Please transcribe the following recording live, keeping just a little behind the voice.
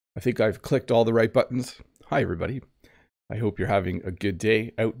I think I've clicked all the right buttons. Hi, everybody. I hope you're having a good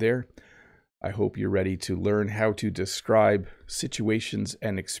day out there. I hope you're ready to learn how to describe situations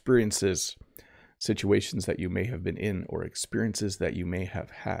and experiences, situations that you may have been in or experiences that you may have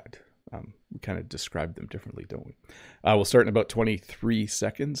had. We kind of describe them differently, don't we? We'll start in about 23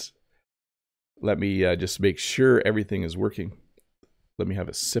 seconds. Let me just make sure everything is working. Let me have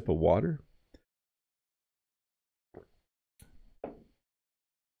a sip of water.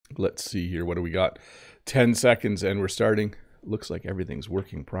 Let's see here. What do we got? 10 seconds and we're starting. Looks like everything's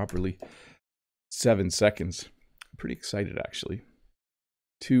working properly. 7 seconds. I'm pretty excited, actually.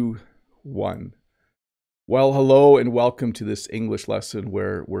 2, 1. Well, hello and welcome to this English lesson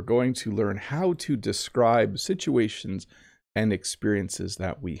where we're going to learn how to describe situations and experiences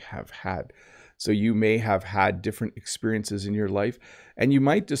that we have had. So you may have had different experiences in your life, and you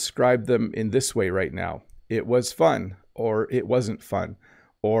might describe them in this way right now. It was fun, or it wasn't fun,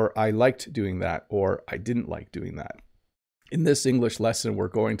 or I liked doing that, or I didn't like doing that. In this English lesson, we're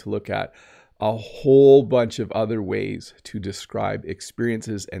going to look at a whole bunch of other ways to describe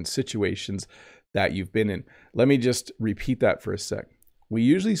experiences and situations that you've been in. Let me just repeat that for a sec. We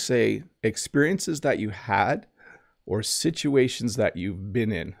usually say experiences that you had or situations that you've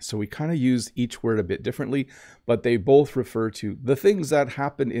been in. So we kind of use each word a bit differently, but they both refer to the things that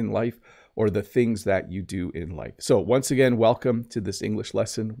happen in life or the things that you do in life. So once again, welcome to this English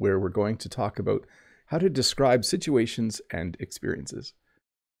lesson where we're going to talk about how to describe situations and experiences.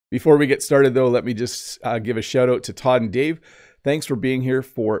 Before we get started though, let me just give a shout out to Todd and Dave. Thanks for being here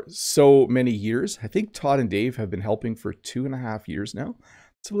for so many years. I think Todd and Dave have been helping for 2.5 years now.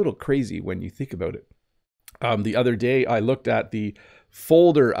 It's a little crazy when you think about it. The other day, I looked at the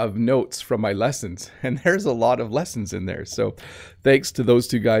folder of notes from my lessons, and there's a lot of lessons in there. So thanks to those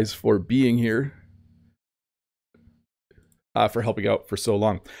two guys for being here, for helping out for so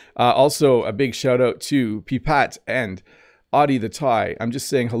long. Also, a big shout out to Pipat and Audie the Thai. I'm just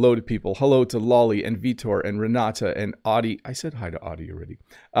saying hello to people. Hello to Lolly and Vitor and Renata and Audie. I said hi to Audie already.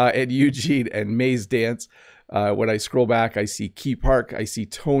 And Eugene and Maze Dance. When I scroll back, I see Key Park. I see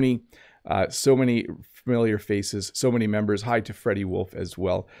Tony. So many familiar faces, so many members. Hi to Freddie Wolf as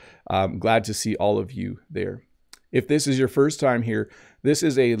well. Glad to see all of you there. If this is your first time here, this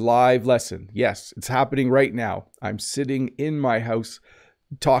is a live lesson. Yes, it's happening right now. I'm sitting in my house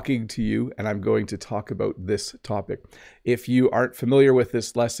talking to you, and I'm going to talk about this topic. If you aren't familiar with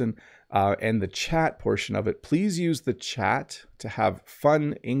this lesson and the chat portion of it, please use the chat to have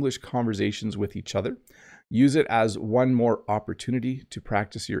fun English conversations with each other. Use it as one more opportunity to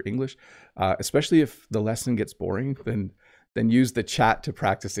practice your English, especially if the lesson gets boring, then use the chat to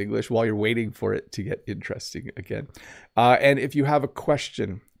practice English while you're waiting for it to get interesting again. And if you have a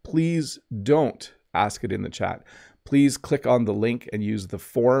question, please don't ask it in the chat. Please click on the link and use the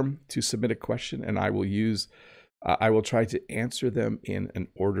form to submit a question, and I will try to answer them in an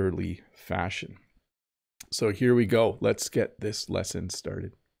orderly fashion. So here we go. Let's get this lesson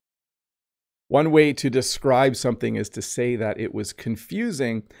started. One way to describe something is to say that it was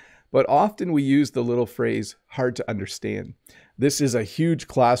confusing, but often we use the little phrase hard to understand. This is a huge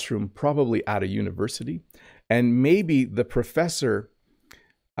classroom, probably at a university, and maybe the professor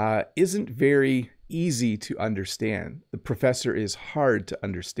isn't very easy to understand. The professor is hard to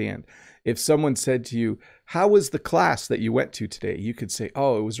understand. If someone said to you, "How was the class that you went to today?" you could say,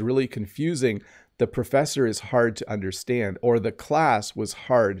 "Oh, it was really confusing. The professor is hard to understand," or "the class was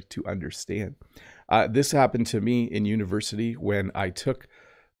hard to understand." This happened to me in university when I took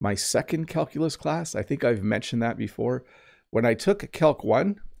my second calculus class. I think I've mentioned that before. When I took Calc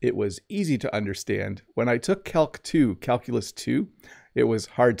 1, it was easy to understand. When I took Calc 2, Calculus 2, it was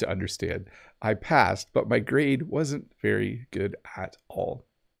hard to understand. I passed, but my grade wasn't very good at all.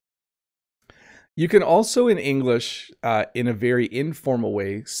 You can also in English, in a very informal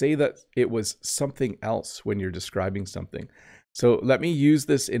way, say that it was something else when you're describing something. So let me use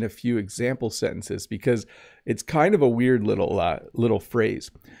this in a few example sentences because it's kind of a weird little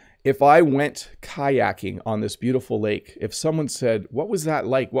phrase. If I went kayaking on this beautiful lake, if someone said, "What was that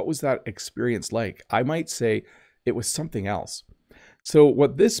like? What was that experience like?" I might say it was something else. So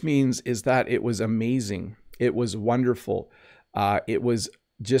what this means is that it was amazing. It was wonderful. It was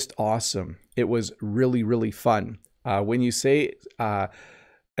just awesome. It was really, really fun. When you say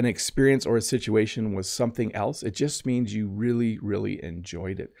an experience or a situation was something else, it just means you really, really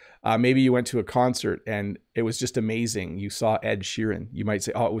enjoyed it. Maybe you went to a concert and it was just amazing. You saw Ed Sheeran. You might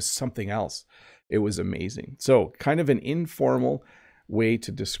say, "Oh, it was something else. It was amazing." So kind of an informal way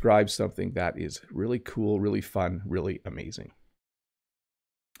to describe something that is really cool, really fun, really amazing.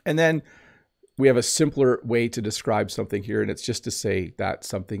 And then we have a simpler way to describe something here, and it's just to say that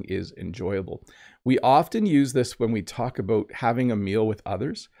something is enjoyable. We often use this when we talk about having a meal with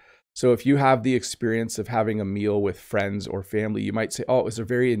others. So if you have the experience of having a meal with friends or family, you might say, oh, it was a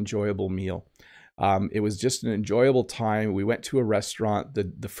very enjoyable meal. It was just an enjoyable time. We went to a restaurant.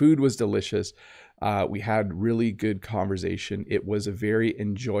 The food was delicious. We had really good conversation. It was a very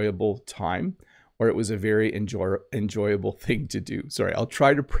enjoyable time, or it was a very enjoyable thing to do. Sorry, I'll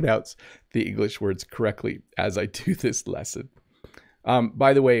try to pronounce the English words correctly as I do this lesson.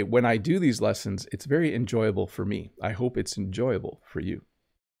 By the way, when I do these lessons, it's very enjoyable for me. I hope it's enjoyable for you.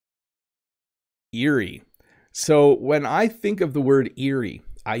 Eerie. So when I think of the word eerie,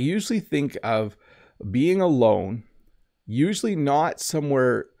 I usually think of being alone, usually not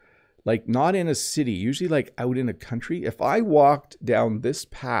somewhere, like not in a city, usually like out in a country. If I walked down this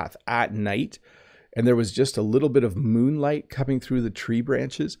path at night and there was just a little bit of moonlight coming through the tree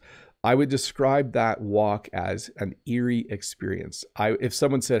branches, I would describe that walk as an eerie experience. If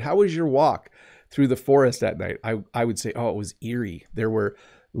someone said, how was your walk through the forest at night? I would say, oh, it was eerie. There were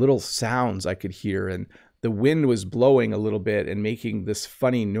little sounds I could hear, and the wind was blowing a little bit and making this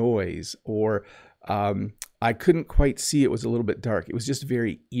funny noise, or I couldn't quite see. It was a little bit dark. It was just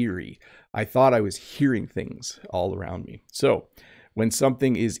very eerie. I thought I was hearing things all around me. So when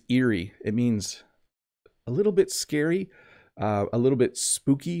something is eerie, it means a little bit scary, a little bit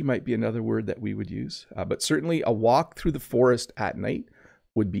spooky might be another word that we would use. But certainly a walk through the forest at night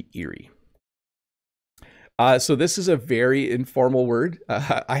would be eerie. So this is a very informal word.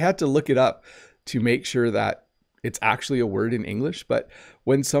 I had to look it up to make sure that it's actually a word in English, but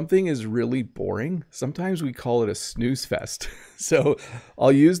when something is really boring, sometimes we call it a snooze fest. So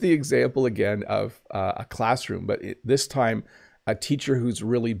I'll use the example again of a classroom, but this time a teacher who's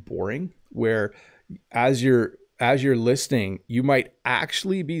really boring, where as you're listening, you might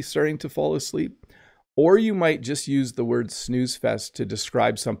actually be starting to fall asleep, or you might just use the word snooze fest to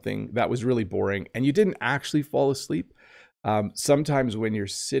describe something that was really boring and you didn't actually fall asleep. Sometimes when you're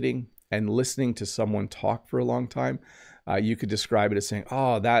sitting and listening to someone talk for a long time, you could describe it as saying,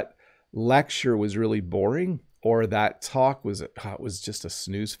 oh, that lecture was really boring, or that talk was just a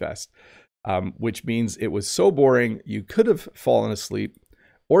snooze fest, which means it was so boring you could have fallen asleep,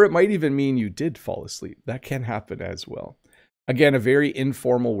 or it might even mean you did fall asleep. That can happen as well. Again, a very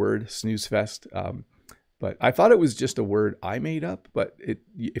informal word, snooze fest. But I thought it was just a word I made up, but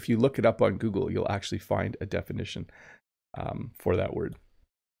if you look it up on Google, you'll actually find a definition for that word.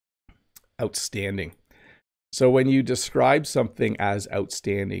 Outstanding. So when you describe something as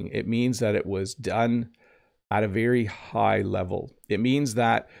outstanding, it means that it was done at a very high level. It means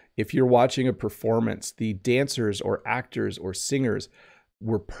that if you're watching a performance, the dancers or actors or singers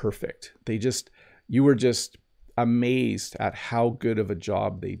were perfect. You were just amazed at how good of a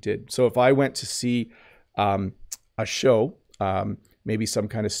job they did. So if I went to see a show, maybe some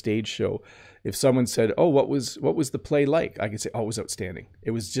kind of stage show, if someone said, oh, what was the play like? I could say, oh, it was outstanding. It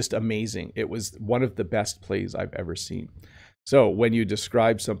was just amazing. It was one of the best plays I've ever seen. So when you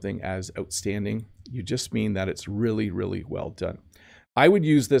describe something as outstanding, you just mean that it's really, really well done. I would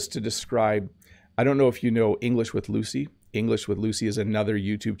use this to describe, I don't know if you know English with Lucy. English with Lucy is another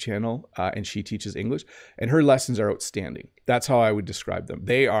YouTube channel, and she teaches English, and her lessons are outstanding. That's how I would describe them.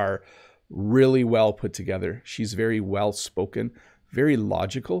 They are really well put together. She's very well spoken, very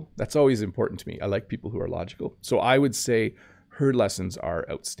logical. That's always important to me. I like people who are logical. So I would say her lessons are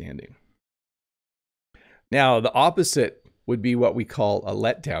outstanding. Now, the opposite would be what we call a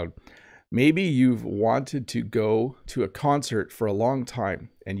letdown. Maybe you've wanted to go to a concert for a long time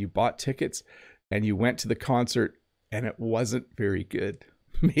and you bought tickets and you went to the concert and it wasn't very good.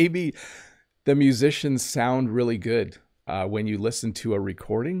 Maybe the musicians sound really good when you listen to a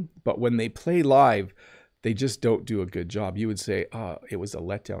recording, but when they play live, they just don't do a good job. You would say, oh, it was a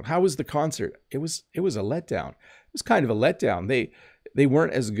letdown. How was the concert? It was a letdown. It was kind of a letdown. They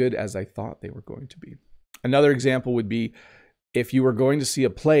weren't as good as I thought they were going to be. Another example would be if you were going to see a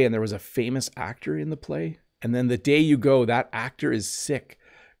play and there was a famous actor in the play, and then the day you go, that actor is sick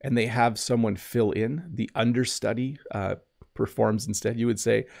and they have someone fill in, the understudy performs instead, you would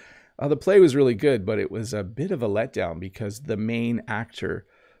say, oh, the play was really good, but it was a bit of a letdown because the main actor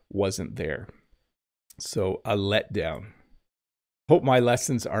wasn't there. So a letdown. Hope my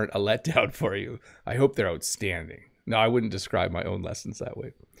lessons aren't a letdown for you. I hope they're outstanding. No, I wouldn't describe my own lessons that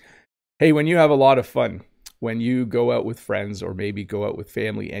way. Hey, when you have a lot of fun, when you go out with friends or maybe go out with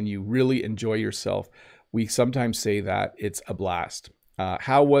family and you really enjoy yourself, we sometimes say that it's a blast.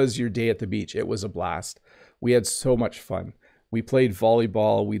 How was your day at the beach? It was a blast. We had so much fun. We played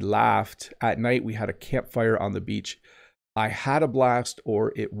volleyball. We laughed. At night, we had a campfire on the beach. I had a blast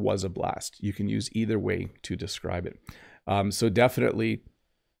or it was a blast. You can use either way to describe it. So definitely,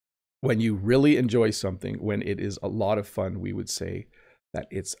 when you really enjoy something, when it is a lot of fun, we would say that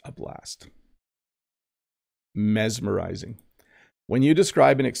it's a blast. Mesmerizing. When you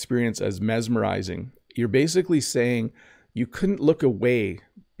describe an experience as mesmerizing, you're basically saying you couldn't look away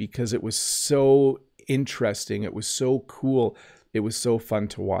because it was so interesting, it was so cool, it was so fun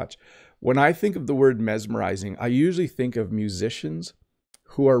to watch. When I think of the word mesmerizing, I usually think of musicians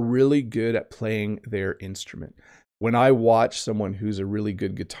who are really good at playing their instrument. When I watch someone who's a really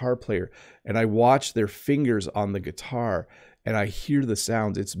good guitar player and I watch their fingers on the guitar and I hear the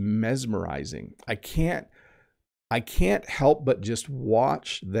sounds, it's mesmerizing. I can't help but just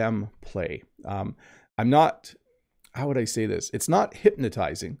watch them play. I'm not, how would I say this? It's not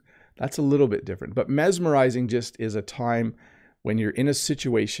hypnotizing. That's a little bit different. But mesmerizing just is a time when you're in a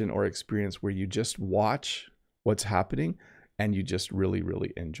situation or experience where you just watch what's happening and you just really,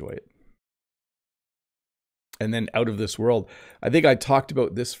 really enjoy it. And then out of this world, I think I talked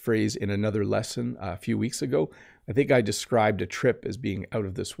about this phrase in another lesson a few weeks ago. I think I described a trip as being out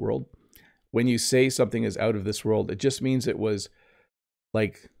of this world. When you say something is out of this world, it just means it was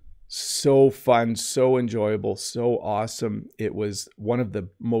like so fun, so enjoyable, so awesome. It was one of the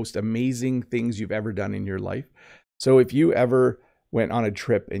most amazing things you've ever done in your life. So if you ever went on a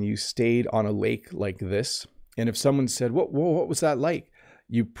trip and you stayed on a lake like this, and if someone said, what was that like?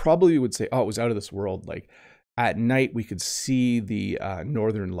 You probably would say, oh, it was out of this world. Like at night, we could see the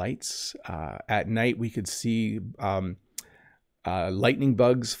northern lights. At night, we could see lightning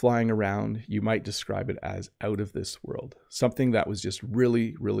bugs flying around. You might describe it as out of this world. Something that was just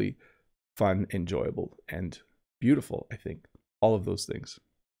really, really fun, enjoyable, and beautiful, I think. All of those things.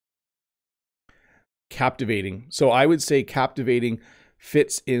 Captivating. So I would say captivating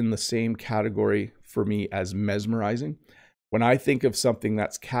fits in the same category for me as mesmerizing. When I think of something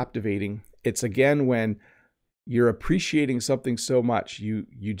that's captivating, it's again when you're appreciating something so much, you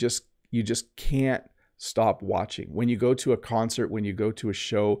just can't stop watching. When you go to a concert, when you go to a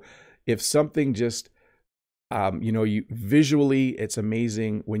show, if something just you visually, it's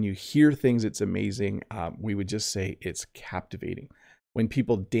amazing. When you hear things, it's amazing. We would just say it's captivating. When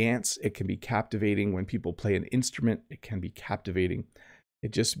people dance, it can be captivating. When people play an instrument, it can be captivating.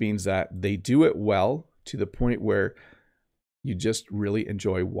 It just means that they do it well to the point where you just really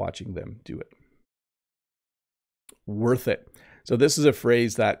enjoy watching them do it. Worth it. So this is a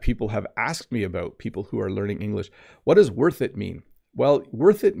phrase that people have asked me about, people who are learning English. What does worth it mean? Well,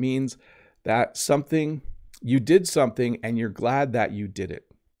 worth it means that you did something and you're glad that you did it.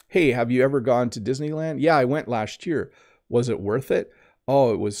 Hey, have you ever gone to Disneyland? Yeah, I went last year. Was it worth it?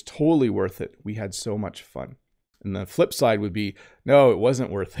 Oh, it was totally worth it. We had so much fun. And the flip side would be, no, it wasn't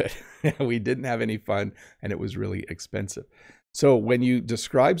worth it. We didn't have any fun and it was really expensive. So when you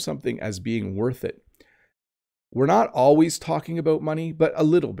describe something as being worth it, we're not always talking about money, but a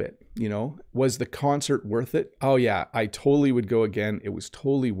little bit, was the concert worth it? Oh yeah, I totally would go again. It was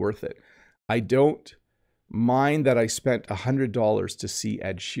totally worth it. I don't mind that I spent $100 to see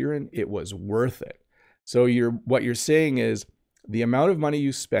Ed Sheeran. It was worth it. So what you're saying is the amount of money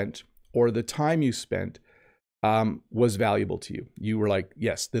you spent or the time you spent was valuable to you. You were like,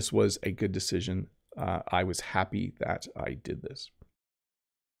 yes, this was a good decision. I was happy that I did this.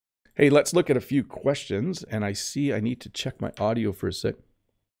 Hey, let's look at a few questions. And I see I need to check my audio for a sec.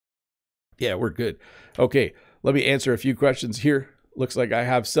 Yeah, we're good. Okay, let me answer a few questions here. Looks like I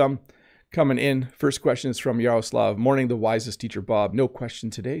have some coming in. First question is from Yaroslav. Morning, the wisest teacher Bob. No question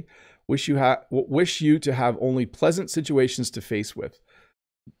today. Wish you to have only pleasant situations to face with.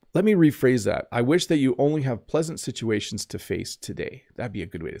 Let me rephrase that. I wish that you only have pleasant situations to face today. That'd be a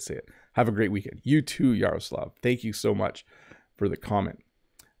good way to say it. Have a great weekend. You too, Yaroslav. Thank you so much for the comment.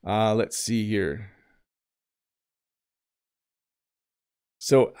 Let's see here.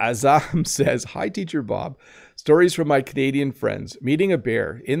 So Azam says, hi, Teacher Bob. Stories from my Canadian friends. Meeting a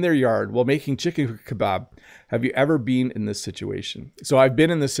bear in their yard while making chicken kebab. Have you ever been in this situation? So I've been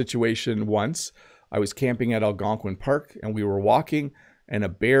in this situation once. I was camping at Algonquin Park and we were walking and a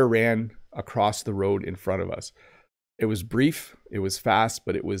bear ran across the road in front of us. It was brief, it was fast,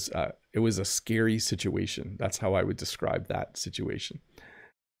 but it was a scary situation. That's how I would describe that situation.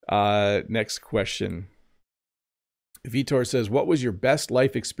 Next question. Vitor says, what was your best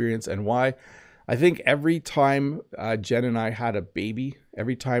life experience and why? I think every time Jen and I had a baby,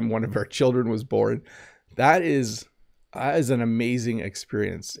 every time one of our children was born, that is an amazing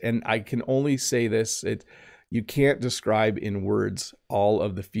experience. And I can only say this, you can't describe in words all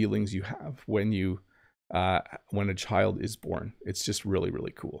of the feelings you have when a child is born. It's just really,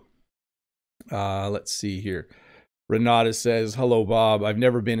 really cool. Let's see here. Renata says, hello, Bob. I've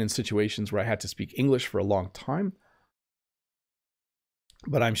never been in situations where I had to speak English for a long time,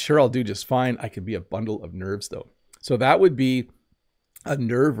 but I'm sure I'll do just fine. I could be a bundle of nerves, though. So that would be a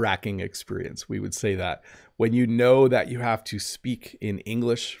nerve-wracking experience. We would say that when you know that you have to speak in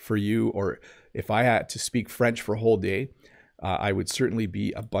English for you, or if I had to speak French for a whole day, I would certainly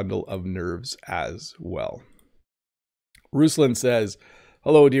be a bundle of nerves as well. Ruslan says,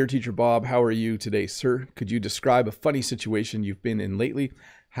 hello, dear teacher Bob. How are you today, sir? Could you describe a funny situation you've been in lately?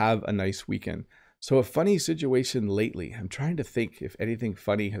 Have a nice weekend. So a funny situation lately. I'm trying to think if anything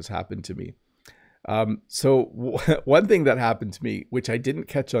funny has happened to me. So one thing that happened to me, which I didn't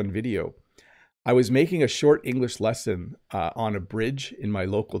catch on video, I was making a short English lesson on a bridge in my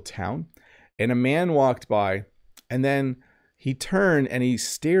local town, and a man walked by, and then he turned and he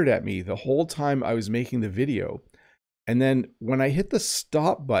stared at me the whole time I was making the video. And then when I hit the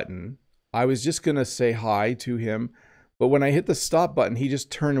stop button, I was just going to say hi to him, but when I hit the stop button, he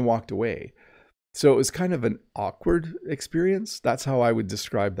just turned and walked away. So it was kind of an awkward experience. That's how I would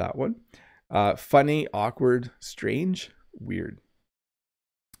describe that one. Funny, awkward, strange, weird.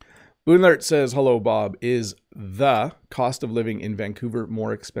 Boonlart says, hello, Bob. Is the cost of living in Vancouver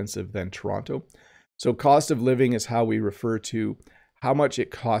more expensive than Toronto? So cost of living is how we refer to how much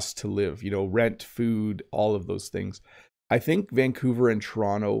it costs to live, you know, rent, food, all of those things. I think Vancouver and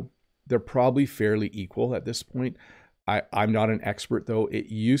Toronto, they're probably fairly equal at this point. I'm not an expert, though. It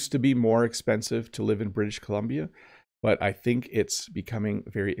used to be more expensive to live in British Columbia, but I think it's becoming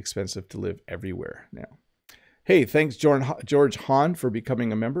very expensive to live everywhere now. Hey, thanks, George Hahn, for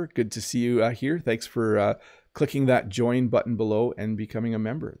becoming a member. Good to see you here. Thanks for clicking that join button below and becoming a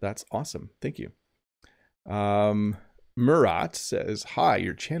member. That's awesome. Thank you. Murat says, hi,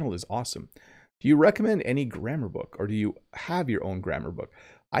 your channel is awesome. Do you recommend any grammar book, or do you have your own grammar book?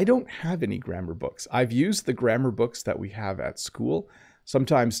 I don't have any grammar books. I've used the grammar books that we have at school,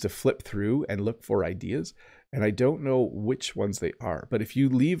 sometimes to flip through and look for ideas, and I don't know which ones they are. But if you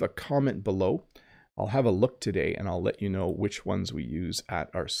leave a comment below, I'll have a look today and I'll let you know which ones we use at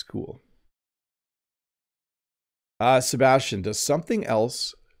our school. Sebastian, does something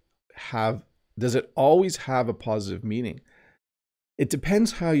else does it always have a positive meaning? It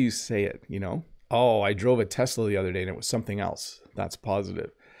depends how you say it, you know? Oh, I drove a Tesla the other day and it was something else. That's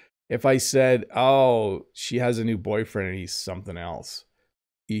positive. If I said, oh, she has a new boyfriend and he's something else.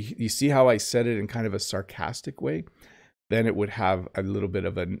 You see how I said it in kind of a sarcastic way? Then it would have a little bit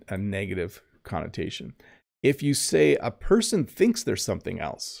of a negative connotation. If you say a person thinks there's something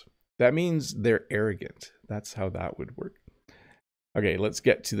else, that means they're arrogant. That's how that would work. Okay, let's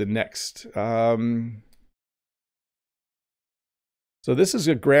get to the next. So this is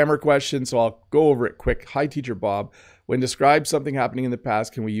a grammar question, so I'll go over it quick. Hi, Teacher Bob. When describe something happening in the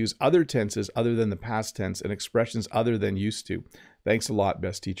past, can we use other tenses other than the past tense and expressions other than used to? Thanks a lot,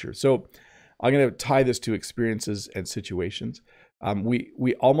 best teacher. So I'm going to tie this to experiences and situations.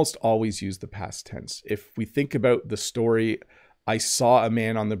 We almost always use the past tense. If we think about the story, I saw a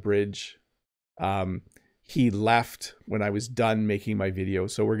man on the bridge. He left when I was done making my video.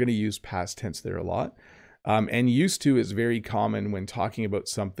 So we're going to use past tense there a lot. And used to is very common when talking about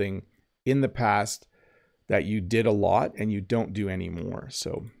something in the past that you did a lot and you don't do anymore.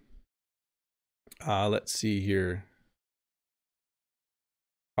 So let's see here.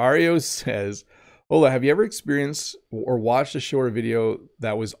 Ario says, Ola, have you ever experienced or watched a show or video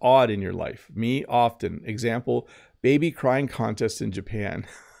that was odd in your life? Me, often. Example, baby crying contest in Japan.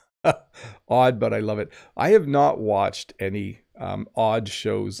 Odd, but I love it. I have not watched any odd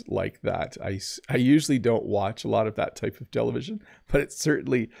shows like that. I usually don't watch a lot of that type of television, but it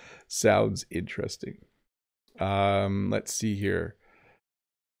certainly sounds interesting. Let's see here.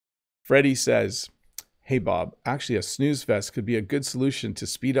 Freddie says, hey Bob, actually a snooze fest could be a good solution to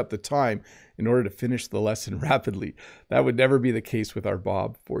speed up the time in order to finish the lesson rapidly. That would never be the case with our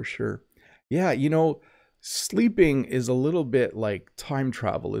Bob, for sure. Yeah, you know, sleeping is a little bit like time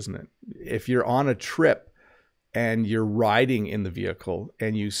travel, isn't it? If you're on a trip and you're riding in the vehicle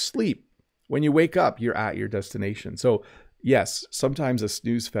and you sleep, when you wake up, you're at your destination. So yes, sometimes a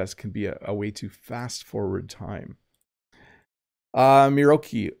snooze fest can be a way to fast forward time.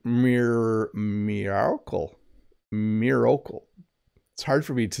 Miracle. It's hard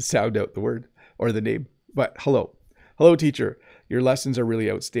for me to sound out the word or the name, but hello. Hello, teacher. Your lessons are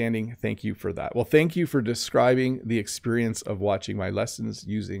really outstanding. Thank you for that. Well, thank you for describing the experience of watching my lessons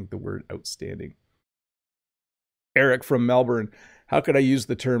using the word outstanding. Eric from Melbourne. How could I use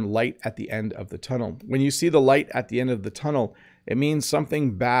the term light at the end of the tunnel? When you see the light at the end of the tunnel, it means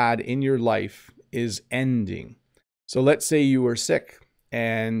something bad in your life is ending. So let's say you were sick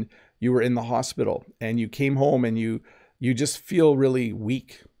and you were in the hospital and you came home and you just feel really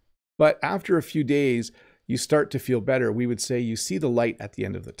weak. But after a few days, you start to feel better. We would say you see the light at the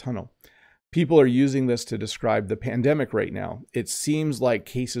end of the tunnel. People are using this to describe the pandemic right now. It seems like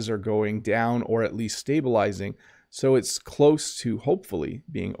cases are going down or at least stabilizing. So it's close to hopefully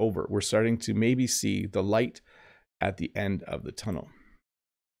being over. We're starting to maybe see the light at the end of the tunnel.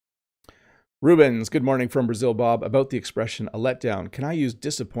 Rubens, good morning from Brazil, Bob. About the expression a letdown, can I use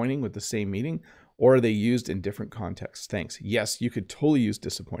disappointing with the same meaning, or are they used in different contexts? Thanks. Yes, you could totally use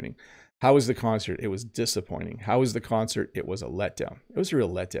disappointing. How was the concert? It was disappointing. How was the concert? It was a letdown. It was a real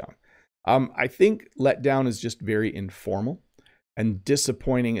letdown. I think letdown is just very informal, and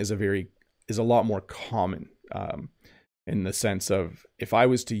disappointing is a lot more common in the sense of if I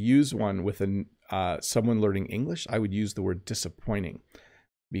was to use one with someone learning English, I would use the word disappointing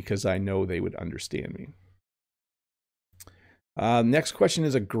because I know they would understand me. Next question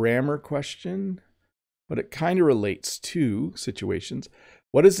is a grammar question, but it kind of relates to situations.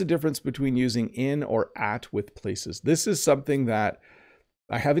 What is the difference between using in or at with places? This is something that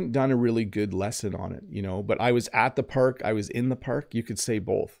I haven't done a really good lesson on it, you know, but I was at the park, I was in the park. You could say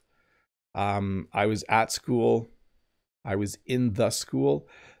both. I was at school, I was in the school.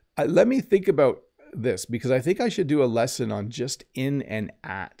 Let me think about this because I think I should do a lesson on just in and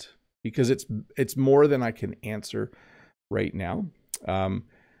at because it's more than I can answer right now.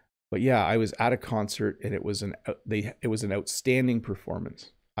 But yeah, I was at a concert and it was an outstanding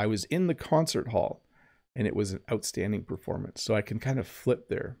performance. I was in the concert hall and it was an outstanding performance. So I can kind of flip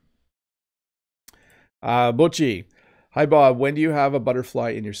there. Bochi, hi Bob, when do you have a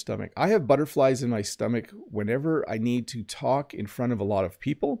butterfly in your stomach? I have butterflies in my stomach whenever I need to talk in front of a lot of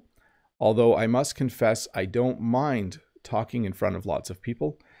people. Although I must confess, I don't mind talking in front of lots of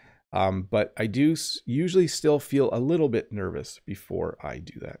people. But I do usually still feel a little bit nervous before I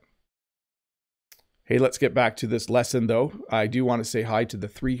do that. Hey, let's get back to this lesson though. I do want to say hi to the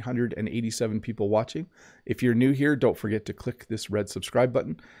 387 people watching. If you're new here, don't forget to click this red subscribe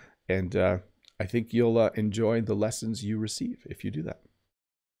button. And I think you'll enjoy the lessons you receive if you do that.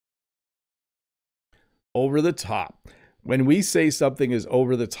 Over the top. When we say something is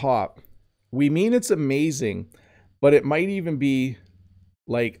over the top, we mean it's amazing, but it might even be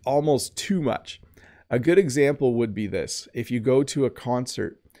like almost too much. A good example would be this. If you go to a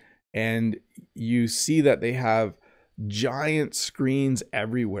concert and you see that they have giant screens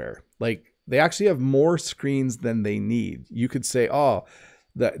everywhere, like they actually have more screens than they need. You could say, oh,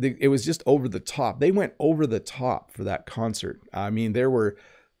 it was just over the top. They went over the top for that concert. I mean, there were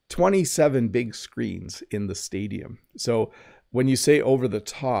 27 big screens in the stadium. So when you say over the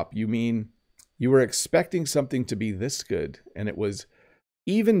top, you mean you were expecting something to be this good and it was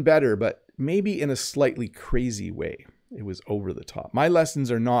even better, but maybe in a slightly crazy way. It was over the top. My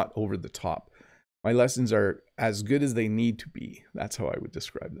lessons are not over the top. My lessons are as good as they need to be. That's how I would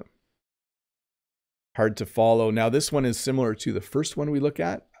describe them. Hard to follow. Now this one is similar to the first one we looked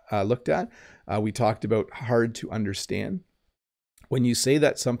at. We talked about hard to understand. When you say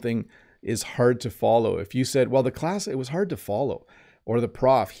that something is hard to follow, if you said, well, the class, it was hard to follow, or the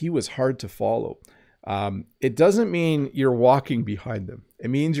prof, he was hard to follow, it doesn't mean you're walking behind them. It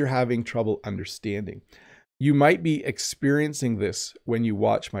means you're having trouble understanding. You might be experiencing this when you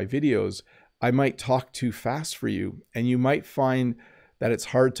watch my videos. I might talk too fast for you, and you might find that it's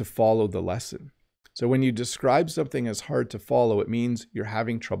hard to follow the lesson. So when you describe something as hard to follow, it means you're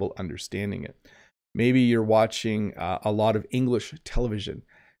having trouble understanding it. Maybe you're watching a lot of English television,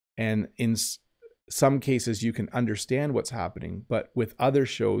 and in some cases you can understand what's happening, but with other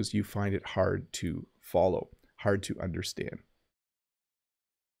shows you find it hard to follow, hard to understand.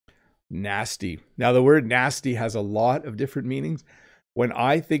 Nasty. Now the word nasty has a lot of different meanings. When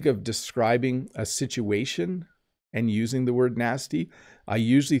I think of describing a situation and using the word nasty, I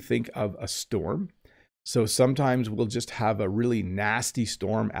usually think of a storm. So sometimes we'll just have a really nasty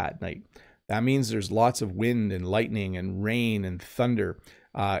storm at night. That means there's lots of wind and lightning and rain and thunder.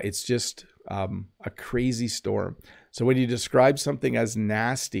 It's just a crazy storm. So when you describe something as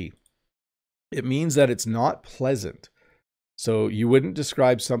nasty, it means that it's not pleasant. So you wouldn't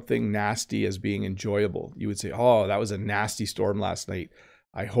describe something nasty as being enjoyable. You would say, oh, that was a nasty storm last night.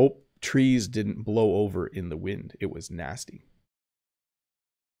 I hope trees didn't blow over in the wind. It was nasty.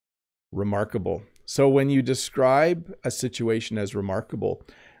 Remarkable. So when you describe a situation as remarkable,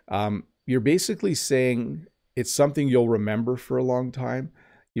 you're basically saying it's something you'll remember for a long time.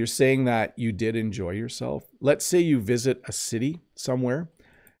 You're saying that you did enjoy yourself. Let's say you visit a city somewhere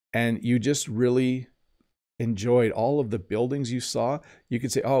and you just really enjoyed all of the buildings you saw. You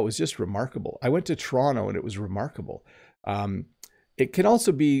could say, oh, it was just remarkable. I went to Toronto and it was remarkable. It can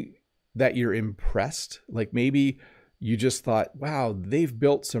also be that you're impressed. Like maybe you just thought, wow, they've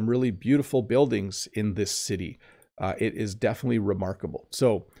built some really beautiful buildings in this city. It is definitely remarkable.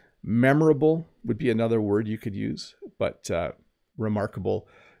 So memorable would be another word you could use, but remarkable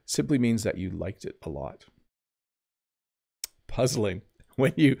simply means that you liked it a lot. Puzzling.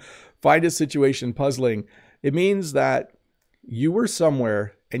 When you find a situation puzzling, it means that you were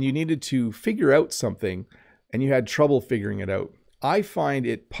somewhere and you needed to figure out something and you had trouble figuring it out. I find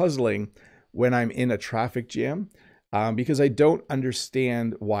it puzzling when I'm in a traffic jam because I don't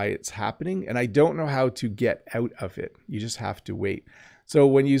understand why it's happening and I don't know how to get out of it. You just have to wait. So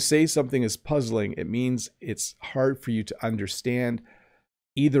when you say something is puzzling, it means it's hard for you to understand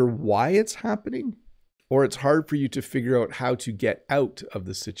either why it's happening or it's hard for you to figure out how to get out of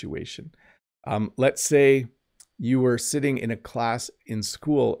the situation. Let's say you were sitting in a class in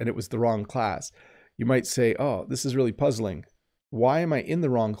school and it was the wrong class. You might say, oh, this is really puzzling. Why am I in the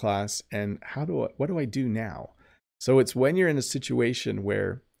wrong class and what do I do now? So it's when you're in a situation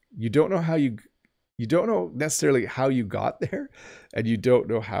where you don't know you don't know necessarily how you got there and you don't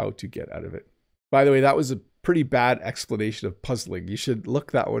know how to get out of it. By the way, that was a pretty bad explanation of puzzling. You should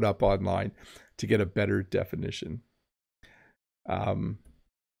look that one up online to get a better definition.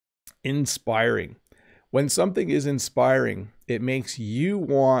 Inspiring. When something is inspiring, it makes you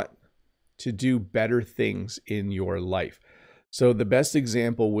want to do better things in your life. So the best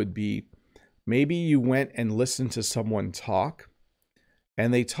example would be maybe you went and listened to someone talk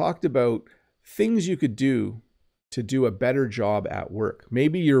and they talked about things you could do to do a better job at work.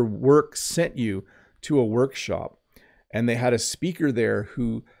 Maybe your work sent you to a workshop and they had a speaker there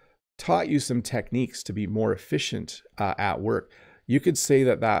who taught you some techniques to be more efficient at work. You could say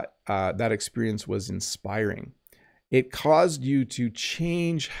that experience was inspiring. It caused you to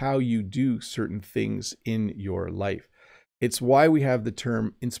change how you do certain things in your life. It's why we have the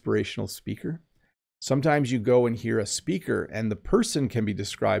term inspirational speaker. Sometimes you go and hear a speaker and the person can be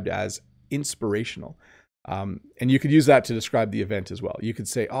described as inspirational. And you could use that to describe the event as well. You could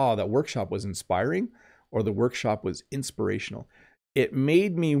say, oh, that workshop was inspiring, or the workshop was inspirational. It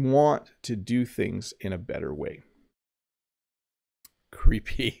made me want to do things in a better way.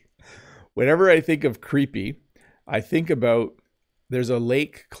 Creepy. Whenever I think of creepy, I think about there's a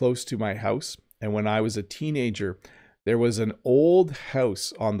lake close to my house. And when I was a teenager, there was an old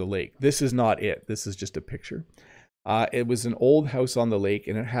house on the lake. This is not it. This is just a picture. It was an old house on the lake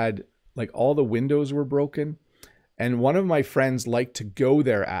and it had like all the windows were broken. And one of my friends liked to go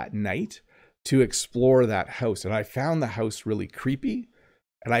there at night to explore that house. And I found the house really creepy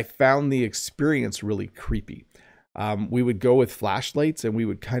and I found the experience really creepy. We would go with flashlights and we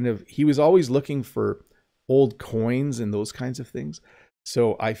would he was always looking for old coins and those kinds of things.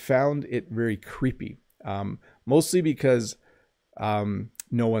 So I found it very creepy, mostly because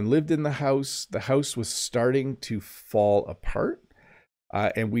no one lived in the house. The house was starting to fall apart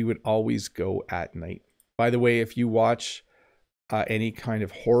and we would always go at night. By the way, if you watch any kind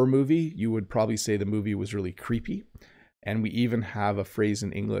of horror movie, you would probably say the movie was really creepy. And we even have a phrase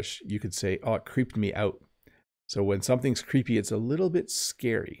in English. You could say, oh, it creeped me out. So when something's creepy, it's a little bit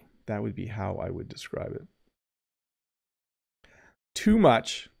scary. That would be how I would describe it. Too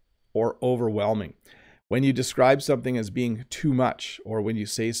much or overwhelming. When you describe something as being too much, or when you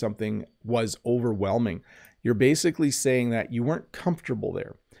say something was overwhelming, you're basically saying that you weren't comfortable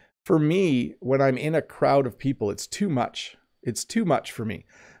there. For me, when I'm in a crowd of people, it's too much. It's too much for me.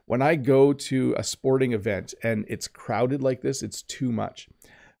 When I go to a sporting event and it's crowded like this, it's too much.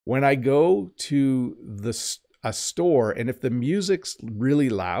 When I go to a store and if the music's really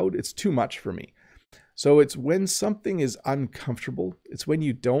loud, it's too much for me. So it's when something is uncomfortable, it's when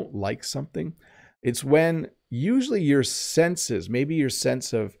you don't like something, it's when usually your senses, maybe your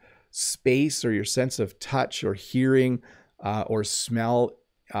sense of space or your sense of touch or hearing or smell,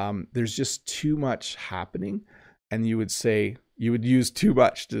 there's just too much happening. And you would use too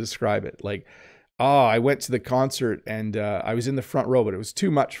much to describe it. Like, oh, I went to the concert and I was in the front row, but it was too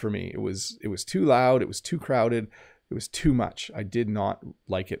much for me. It was too loud. It was too crowded. It was too much. I did not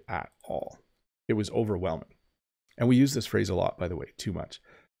like it at all. It was overwhelming. And we use this phrase a lot, by the way, too much.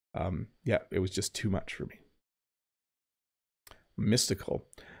 Yeah, it was just too much for me. Mystical.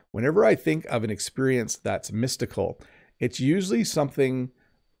 Whenever I think of an experience that's mystical, it's usually something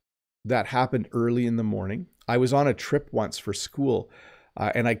that happened early in the morning. I was on a trip once for school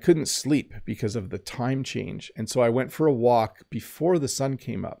and I couldn't sleep because of the time change. And so I went for a walk before the sun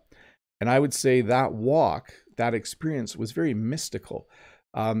came up. And I would say that walk, that experience was very mystical.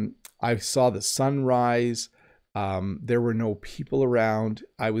 I saw the sunrise. There were no people around.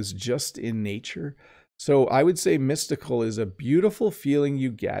 I was just in nature. So I would say mystical is a beautiful feeling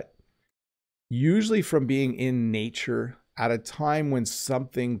you get usually from being in nature at a time when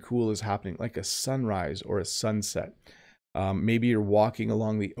something cool is happening, like a sunrise or a sunset. Maybe you're walking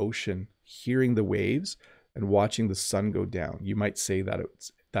along the ocean, hearing the waves and watching the sun go down. You might say that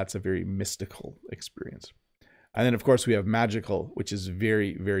that's a very mystical experience. And then, of course, we have magical, which is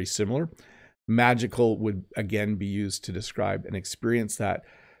very, very similar. Magical would, again, be used to describe an experience that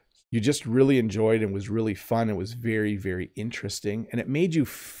you just really enjoyed and was really fun. It was very, very interesting. And it made you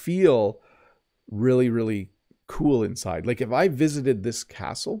feel really, really cool inside. Like if I visited this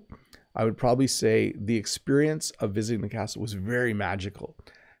castle, I would probably say the experience of visiting the castle was very magical.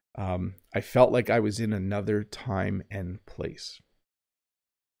 I felt like I was in another time and place.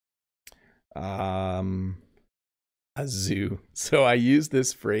 A zoo. So I used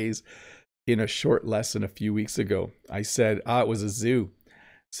this phrase in a short lesson a few weeks ago. I said, it was a zoo.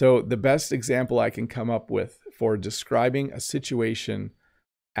 So the best example I can come up with for describing a situation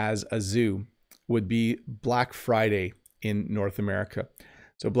as a zoo would be Black Friday in North America.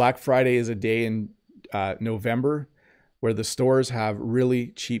 So Black Friday is a day in November where the stores have really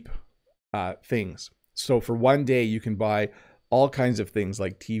cheap things. So for one day, you can buy all kinds of things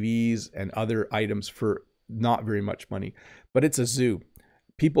like TVs and other items for not very much money, but it's a zoo.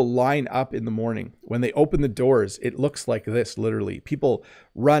 People line up in the morning. When they open the doors, it looks like this, literally. People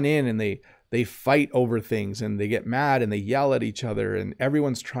run in and they fight over things and they get mad and they yell at each other and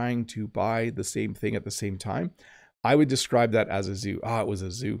everyone's trying to buy the same thing at the same time. I would describe that as a zoo. It was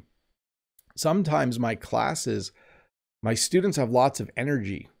a zoo. Sometimes my classes, my students have lots of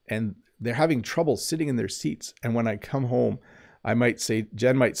energy and they're having trouble sitting in their seats. And when I come home, I might say,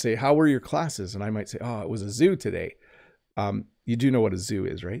 Jen might say, how were your classes? And I might say, it was a zoo today. You do know what a zoo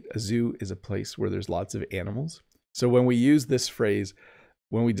is, right? A zoo is a place where there's lots of animals. So when we use this phrase,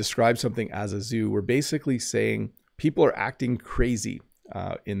 when we describe something as a zoo, we're basically saying people are acting crazy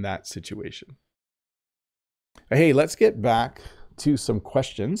in that situation. Hey, let's get back to some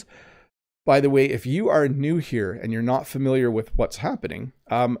questions. By the way, if you are new here and you're not familiar with what's happening,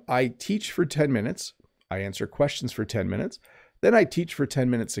 I teach for 10 minutes. I answer questions for 10 minutes. Then I teach for 10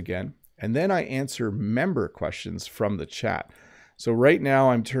 minutes again. And then I answer member questions from the chat. So right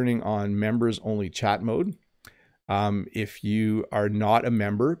now I'm turning on members only chat mode. If you are not a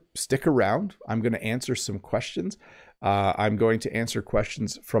member, stick around. I'm going to answer some questions. I'm going to answer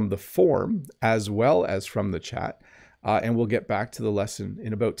questions from the forum as well as from the chat. And we'll get back to the lesson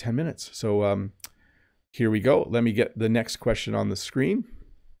in about 10 minutes. So here we go. Let me get the next question on the screen.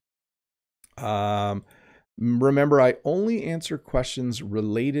 Remember, I only answer questions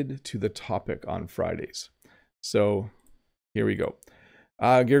related to the topic on Fridays. So here we go.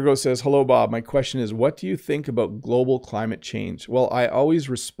 Gergo says, hello, Bob. My question is, what do you think about global climate change? Well, I always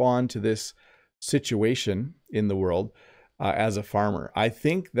respond to this situation in the world as a farmer. I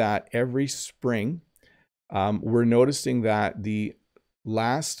think that every spring, we're noticing that the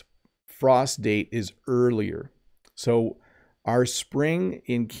last frost date is earlier. So our spring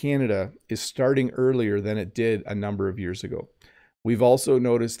in Canada is starting earlier than it did a number of years ago. We've also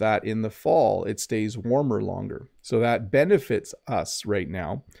noticed that in the fall, it stays warmer longer. So that benefits us right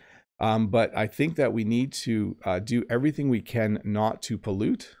now. But I think that we need to do everything we can not to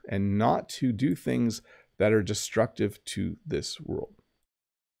pollute and not to do things that are destructive to this world.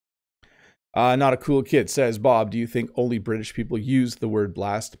 Not a cool kid says, Bob, do you think only British people use the word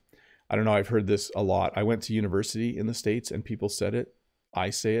blast? I don't know. I've heard this a lot. I went to university in the States and people said it. I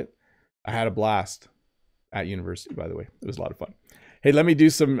say it. I had a blast at university, by the way. It was a lot of fun. Hey, let me do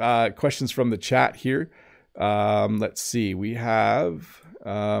some questions from the chat here. Let's see. We have,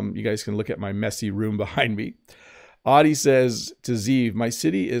 you guys can look at my messy room behind me. Audie says to Zeev, my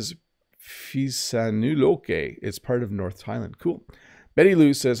city is Phitsanulok. It's part of North Thailand. Cool. Betty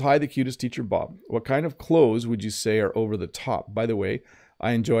Lou says, hi, the cutest teacher, Bob. What kind of clothes would you say are over the top? By the way,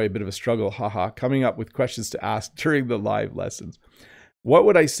 I enjoy a bit of a struggle, haha, coming up with questions to ask during the live lessons. What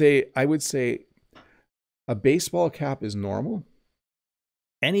would I say? I would say a baseball cap is normal.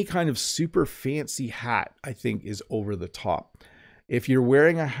 Any kind of super fancy hat, I think, is over the top. If you're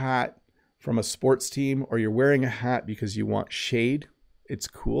wearing a hat from a sports team or you're wearing a hat because you want shade, it's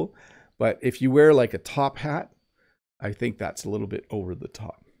cool. But if you wear like a top hat, I think that's a little bit over the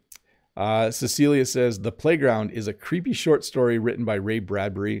top. Cecilia says, The Playground is a creepy short story written by Ray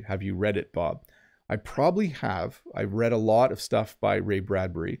Bradbury. Have you read it, Bob? I probably have. I've read a lot of stuff by Ray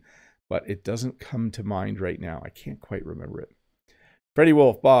Bradbury, but it doesn't come to mind right now. I can't quite remember it. Freddie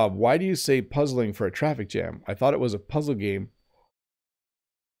Wolf, Bob, why do you say puzzling for a traffic jam? I thought it was a puzzle game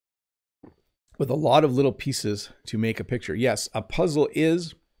with a lot of little pieces to make a picture. Yes, a puzzle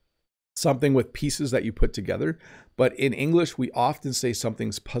is something with pieces that you put together. But in English, we often say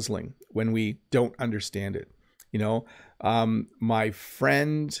something's puzzling when we don't understand it. You know, my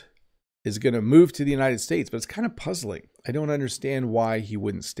friend is going to move to the United States, but it's kind of puzzling. I don't understand why he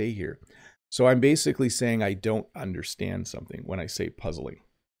wouldn't stay here. So I'm basically saying I don't understand something when I say puzzling.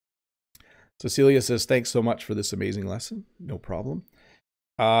 Cecilia says, thanks so much for this amazing lesson. No problem.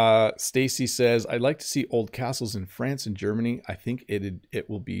 Stacy says, I'd like to see old castles in France and Germany. I think it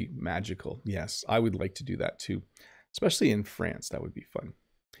will be magical. Yes, I would like to do that too, especially in France. That would be fun.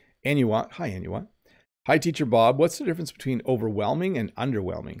 Anuat, hi Anuat. Hi Teacher Bob, what's the difference between overwhelming and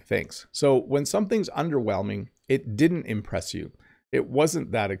underwhelming? Thanks. So when something's underwhelming, it didn't impress you. It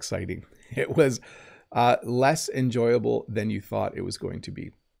wasn't that exciting. It was less enjoyable than you thought it was going to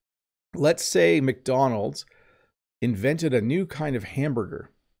be. Let's say McDonald's invented a new kind of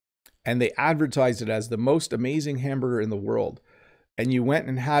hamburger and they advertised it as the most amazing hamburger in the world. And you went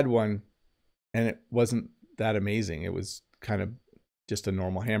and had one and it wasn't that amazing. It was kind of just a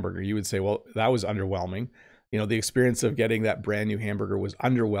normal hamburger. You would say, well, that was underwhelming. You know, the experience of getting that brand new hamburger was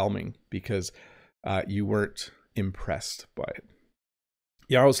underwhelming because you weren't impressed by it.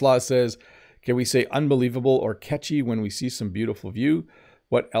 Yaroslav says, can we say unbelievable or catchy when we see some beautiful view?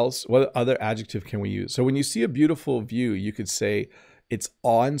 What else? What other adjective can we use? So when you see a beautiful view, you could say it's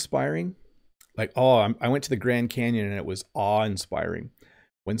awe-inspiring. Like, oh, I went to the Grand Canyon and it was awe-inspiring.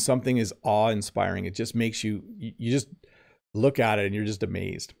 When something is awe-inspiring, it just makes you just look at it and you're just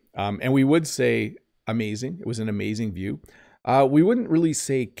amazed. And we would say amazing. It was an amazing view. We wouldn't really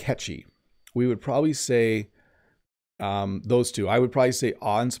say catchy. We would probably say those two. I would probably say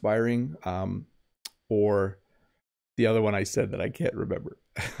awe-inspiring or the other one I said that I can't remember.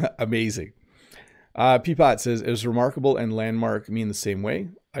 Amazing. Peapot says, is remarkable and landmark mean the same way?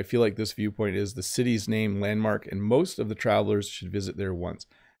 I feel like this viewpoint is the city's name landmark and most of the travelers should visit there once.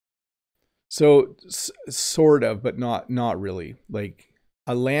 So sort of, but not really. Like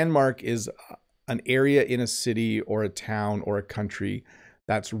a landmark is an area in a city or a town or a country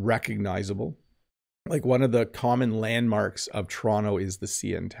that's recognizable. Like one of the common landmarks of Toronto is the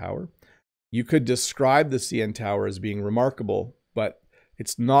CN Tower. You could describe the CN Tower as being remarkable, but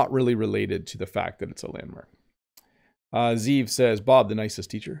it's not really related to the fact that it's a landmark. Zeev says, Bob, the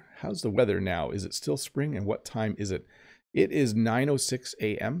nicest teacher. How's the weather now? Is it still spring? And what time is it? It is 9:06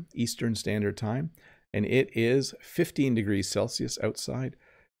 a.m. Eastern Standard Time, and it is 15 degrees Celsius outside.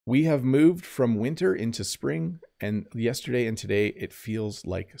 We have moved from winter into spring, and yesterday and today it feels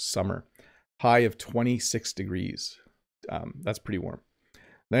like summer. High of 26 degrees. That's pretty warm.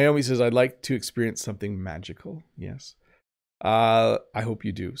 Naomi says, I'd like to experience something magical. Yes. I hope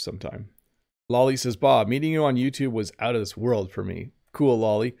you do sometime. Lolly says, Bob, meeting you on YouTube was out of this world for me. Cool,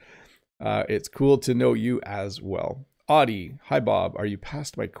 Lolly. It's cool to know you as well. Audie, hi, Bob. Are you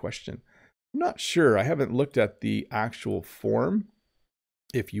past my question? I'm not sure. I haven't looked at the actual form.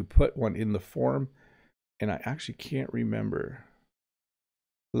 If you put one in the form, and I actually can't remember.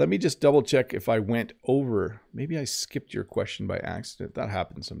 Let me just double check if I went over. Maybe I skipped your question by accident. That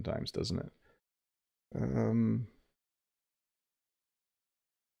happens sometimes, doesn't it?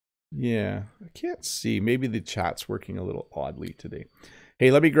 Yeah, I can't see. Maybe the chat's working a little oddly today.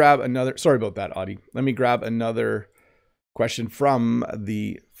 Hey, let me grab another. Sorry about that, Audie. Let me grab another question from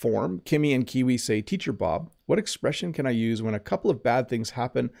the form. Kimmy and Kiwi say, Teacher Bob, what expression can I use when a couple of bad things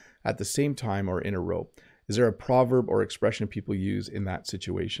happen at the same time or in a row? Is there a proverb or expression people use in that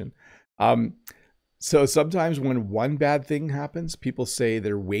situation? So sometimes when one bad thing happens, people say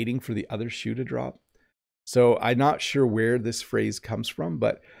they're waiting for the other shoe to drop. So I'm not sure where this phrase comes from,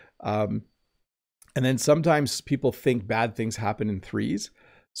 but and then sometimes people think bad things happen in threes.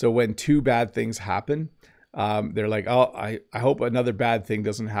 So when two bad things happen, they're like, oh, I hope another bad thing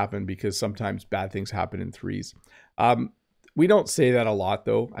doesn't happen because sometimes bad things happen in threes. We don't say that a lot,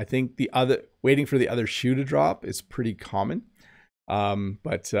 though. I think waiting for the other shoe to drop is pretty common.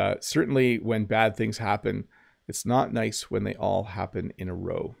 But certainly when bad things happen, it's not nice when they all happen in a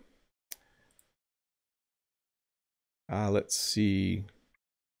row. Let's see.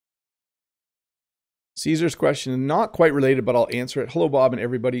 Caesar's question, not quite related, but I'll answer it. Hello, Bob and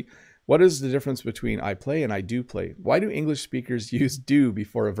everybody. What is the difference between I play and I do play? Why do English speakers use do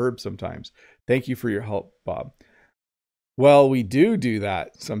before a verb sometimes? Thank you for your help, Bob. Well, we do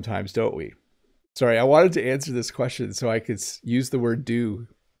that sometimes, don't we? Sorry, I wanted to answer this question so I could use the word do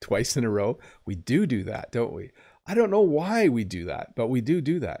twice in a row. We do that, don't we? I don't know why we do that, but we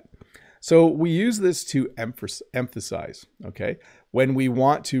do that. So we use this to emphasize, okay? When we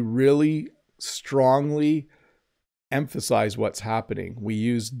want to really strongly emphasize what's happening, we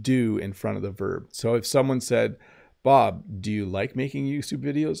use do in front of the verb. So if someone said, Bob, do you like making YouTube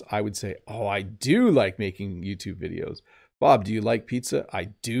videos? I would say, oh, I do like making YouTube videos. Bob, do you like pizza? I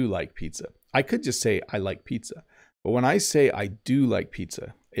do like pizza. I could just say I like pizza. But when I say I do like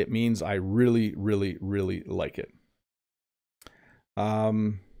pizza, it means I really, really, really like it.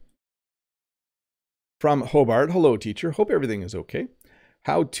 From Hobart, hello teacher, hope everything is okay.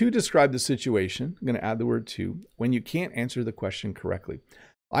 How to describe the situation, I'm going to add the word to, when you can't answer the question correctly.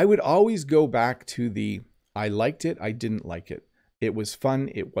 I would always go back to the I liked it, I didn't like it. It was fun,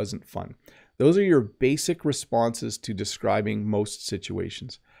 it wasn't fun. Those are your basic responses to describing most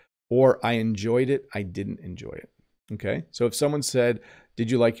situations. Or I enjoyed it, I didn't enjoy it. Okay, so if someone said, did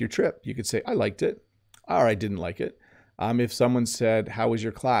you like your trip? You could say, I liked it, or I didn't like it. If someone said, how was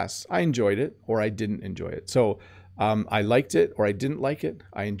your class? I enjoyed it, or I didn't enjoy it. So I liked it, or I didn't like it.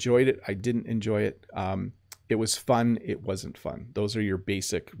 I enjoyed it, I didn't enjoy it. It was fun, it wasn't fun. Those are your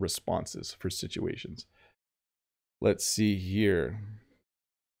basic responses for situations. Let's see here.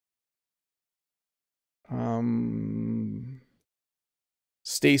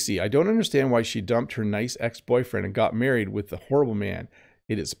 Stacy, I don't understand why she dumped her nice ex-boyfriend and got married with the horrible man.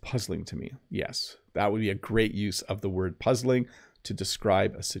 It is puzzling to me. Yes, that would be a great use of the word puzzling to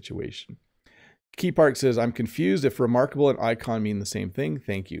describe a situation. Key Park says, I'm confused if remarkable and icon mean the same thing.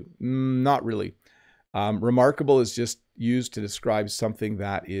 Thank you. Not really. Remarkable is just used to describe something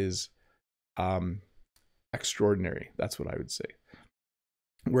that is extraordinary. That's what I would say.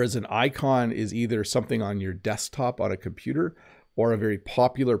 Whereas an icon is either something on your desktop on a computer or a very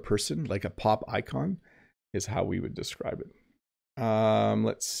popular person, like a pop icon, is how we would describe it.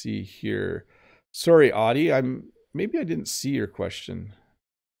 Let's see here. Sorry, Audie, maybe I didn't see your question.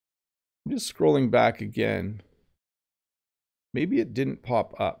 I'm just scrolling back again. Maybe it didn't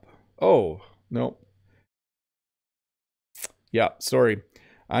pop up. Oh, no. Yeah, sorry.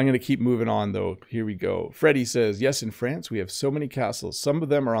 I'm going to keep moving on, though. Here we go. Freddie says, yes, in France, we have so many castles. Some of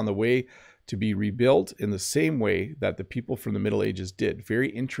them are on the way to be rebuilt in the same way that the people from the Middle Ages did. Very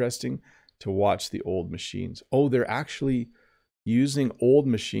interesting to watch the old machines. Oh, they're actually using old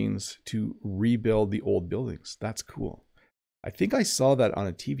machines to rebuild the old buildings. That's cool. I think I saw that on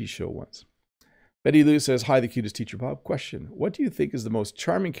a TV show once. Betty Lou says, hi, the cutest teacher Bob. Question, what do you think is the most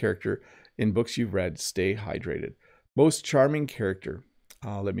charming character in books you've read? Stay hydrated. Most charming character.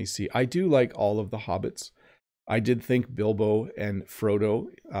 Let me see. I do like all of the Hobbits. I did think Bilbo and Frodo,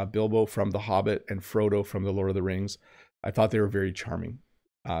 Bilbo from The Hobbit and Frodo from The Lord of the Rings, I thought they were very charming.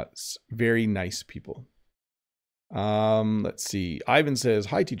 Very nice people. Let's see. Ivan says,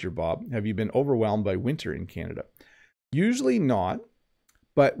 hi, teacher Bob. Have you been overwhelmed by winter in Canada? Usually not,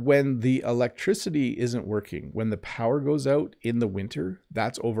 but when the electricity isn't working, when the power goes out in the winter,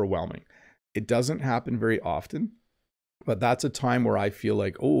 that's overwhelming. It doesn't happen very often, but that's a time where I feel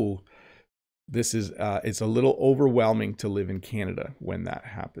like, oh, this is, it's a little overwhelming to live in Canada when that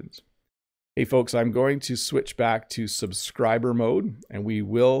happens. Hey folks, I'm going to switch back to subscriber mode and we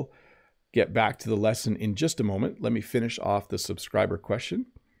will get back to the lesson in just a moment. Let me finish off the subscriber question.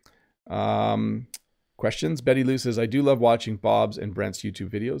 Questions. Betty Lou says, I do love watching Bob's and Brent's YouTube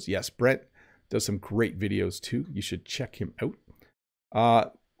videos. Yes, Brent does some great videos too. You should check him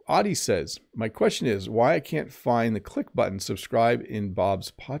out. Audie says, my question is why I can't find the click button subscribe in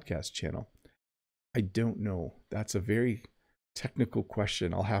Bob's podcast channel. I don't know. That's a very technical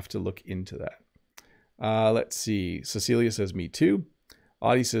question. I'll have to look into that. Let's see. Cecilia says, me too.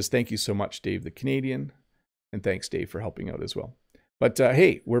 Audie says, thank you so much, Dave the Canadian. And thanks, Dave, for helping out as well. But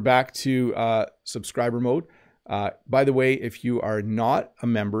hey, we're back to subscriber mode. By the way, if you are not a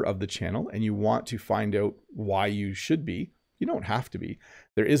member of the channel and you want to find out why you should be, you don't have to be.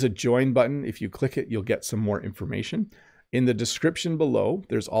 There is a join button. If you click it, you'll get some more information. In the description below,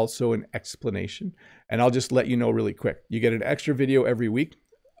 there's also an explanation. And I'll just let you know really quick. You get an extra video every week.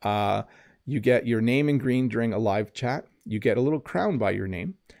 You get your name in green during a live chat. You get a little crown by your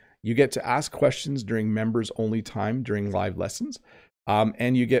name. You get to ask questions during members only time during live lessons.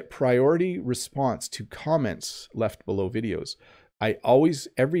 And you get priority response to comments left below videos. I always,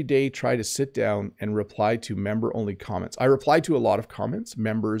 every day, try to sit down and reply to member-only comments. I reply to a lot of comments,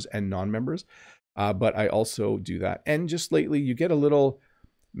 members and non-members, but I also do that. And just lately, you get a little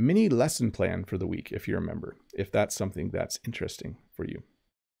mini lesson plan for the week if you're a member, if that's something that's interesting for you.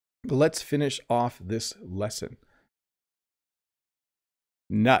 But let's finish off this lesson.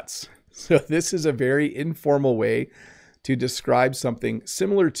 Nuts. So this is a very informal way to describe something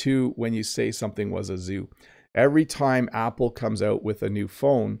similar to when you say something was a zoo. Every time Apple comes out with a new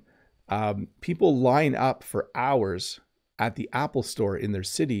phone, people line up for hours at the Apple store in their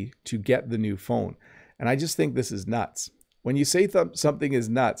city to get the new phone. And I just think this is nuts. When you say something is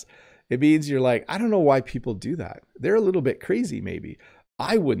nuts, It means you're like, I don't know why people do that. They're a little bit crazy, maybe.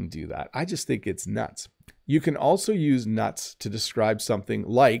 I wouldn't do that. I just think it's nuts. You can also use nuts to describe something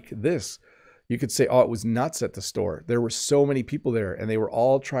like this. You could say, oh, it was nuts at the store. There were so many people there and they were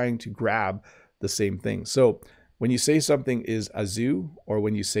all trying to grab the same thing. So when you say something is a zoo or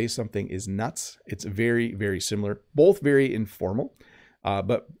when you say something is nuts, it's very, very similar. Both very informal,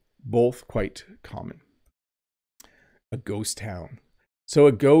 but both quite common. A ghost town. So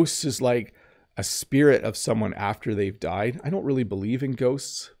a ghost is like a spirit of someone after they've died. I don't really believe in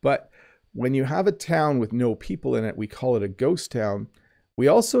ghosts, but when you have a town with no people in it, we call it a ghost town. We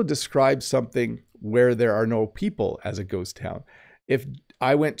also describe something where there are no people as a ghost town. If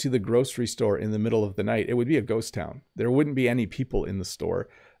I went to the grocery store in the middle of the night, it would be a ghost town. There wouldn't be any people in the store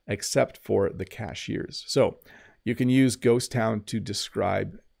except for the cashiers. So you can use ghost town to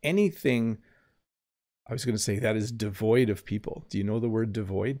describe anything, I was going to say, that is devoid of people. Do you know the word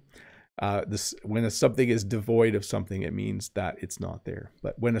devoid? When something is devoid of something, it means that it's not there.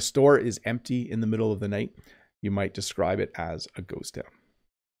 But when a store is empty in the middle of the night, you might describe it as a ghost town.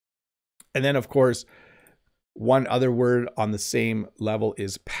 And then, of course, one other word on the same level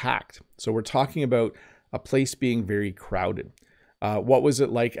is packed. So we're talking about a place being very crowded. What was it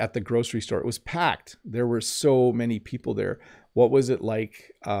like at the grocery store? It was packed. There were so many people there. What was it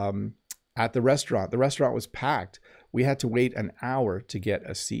like at the restaurant? The restaurant was packed. We had to wait an hour to get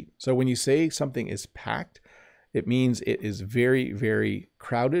a seat. So when you say something is packed, it means it is very, very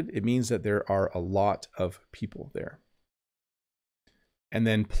crowded. It means that there are a lot of people there. And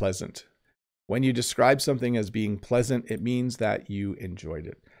then pleasant. When you describe something as being pleasant, it means that you enjoyed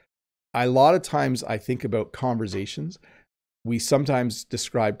it. A lot of times I think about conversations. We sometimes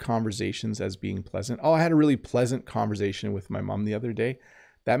describe conversations as being pleasant. Oh, I had a really pleasant conversation with my mom the other day.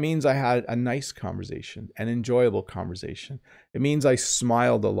 That means I had a nice conversation, an enjoyable conversation. It means I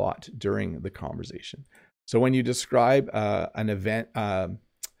smiled a lot during the conversation. So when you describe an event, a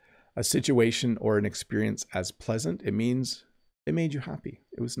situation or an experience as pleasant, it means it made you happy.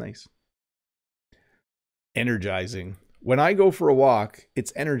 It was nice. Energizing. When I go for a walk,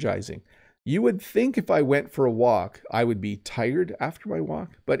 it's energizing. You would think if I went for a walk, I would be tired after my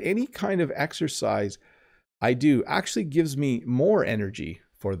walk, but any kind of exercise I do actually gives me more energy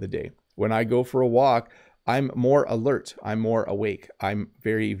for the day. When I go for a walk, I'm more alert. I'm more awake. I'm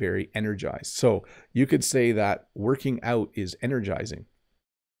very, very energized. So you could say that working out is energizing.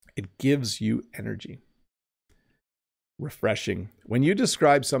 It gives you energy. Refreshing. When you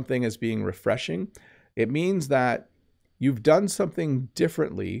describe something as being refreshing, it means that you've done something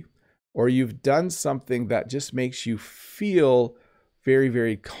differently, or you've done something that just makes you feel very,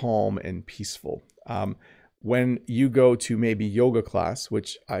 very calm and peaceful. When you go to maybe yoga class,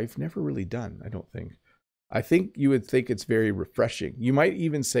 which I've never really done, I think you would think it's very refreshing. You might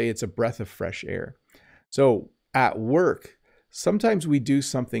even say it's a breath of fresh air. So at work, sometimes we do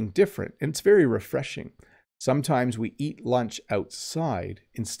something different and it's very refreshing. Sometimes we eat lunch outside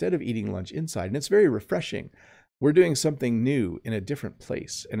instead of eating lunch inside, and it's very refreshing. We're doing something new in a different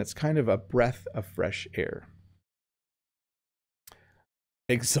place, and it's kind of a breath of fresh air.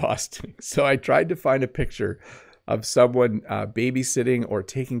 Exhausting. So I tried to find a picture of someone babysitting or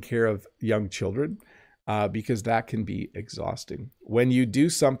taking care of young children because that can be exhausting. When you do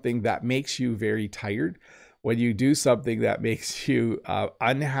something that makes you very tired, when you do something that makes you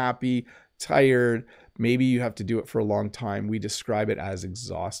unhappy, tired, maybe you have to do it for a long time, we describe it as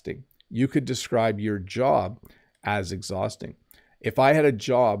exhausting. You could describe your job as exhausting. If I had a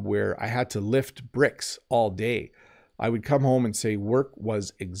job where I had to lift bricks all day, I would come home and say work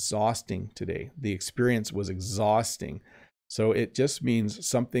was exhausting today. The experience was exhausting. So it just means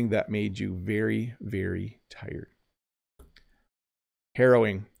something that made you very, very tired.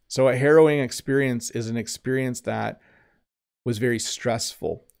 Harrowing. So a harrowing experience is an experience that was very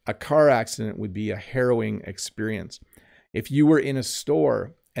stressful. A car accident would be a harrowing experience. If you were in a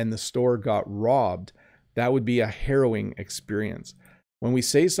store and the store got robbed, that would be a harrowing experience. When we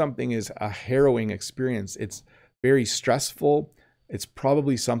say something is a harrowing experience, it's very stressful. It's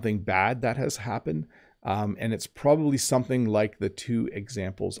probably something bad that has happened. And it's probably something like the two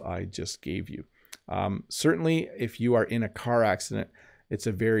examples I just gave you. Certainly, if you are in a car accident, it's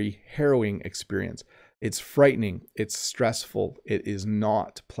a very harrowing experience. It's frightening. It's stressful. It is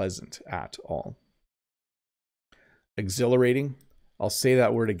not pleasant at all. Exhilarating. I'll say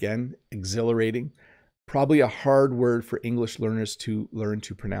that word again, exhilarating. Probably a hard word for English learners to learn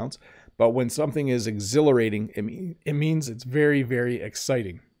to pronounce. But when something is exhilarating, it means it's very, very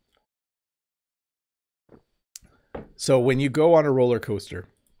exciting. So when you go on a roller coaster,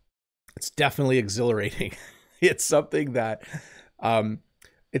 it's definitely exhilarating. It's something that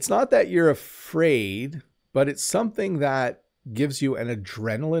It's not that you're afraid, but it's something that gives you an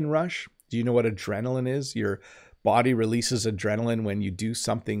adrenaline rush. Do you know what adrenaline is? Your body releases adrenaline when you do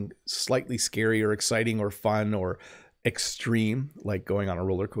something slightly scary or exciting or fun or extreme, like going on a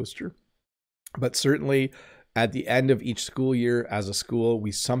roller coaster. But certainly at the end of each school year as a school,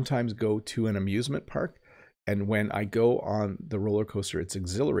 we sometimes go to an amusement park. And when I go on the roller coaster, it's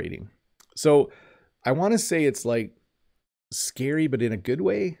exhilarating. So I want to say it's like scary, but in a good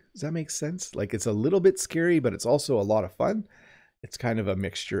way. Does that make sense? Like it's a little bit scary, but it's also a lot of fun. It's kind of a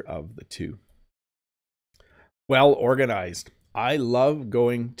mixture of the two. Well organized. I love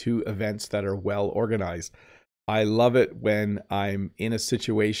going to events that are well organized. I love it when I'm in a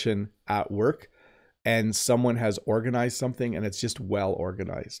situation at work and someone has organized something and it's just well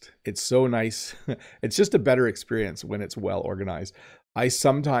organized. It's so nice. It's just a better experience when it's well organized. I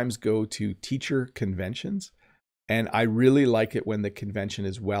sometimes go to teacher conventions and I really like it when the convention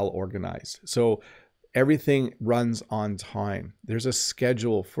is well organized. So everything runs on time. There's a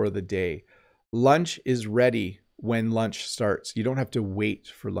schedule for the day. Lunch is ready when lunch starts. You don't have to wait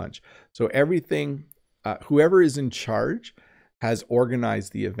for lunch. So everything, whoever is in charge has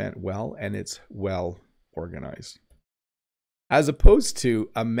organized the event well, and it's well organized. As opposed to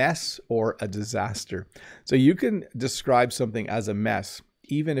a mess or a disaster. So you can describe something as a mess,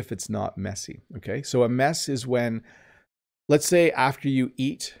 even if it's not messy, okay? So a mess is when, let's say after you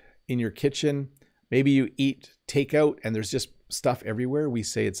eat in your kitchen, maybe you eat takeout and there's just stuff everywhere, we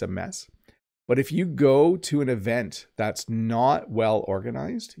say it's a mess. But if you go to an event that's not well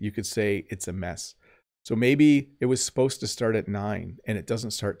organized, you could say it's a mess. So maybe it was supposed to start at 9 and it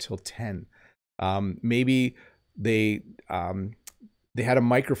doesn't start till 10. Maybe they had a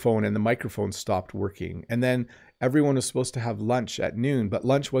microphone and the microphone stopped working. And then everyone was supposed to have lunch at noon, but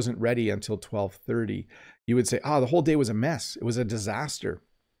lunch wasn't ready until 12:30. You would say, the whole day was a mess. It was a disaster.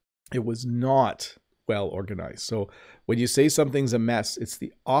 It was not well organized. So when you say something's a mess, it's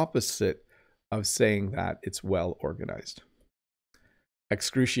the opposite of saying that it's well organized.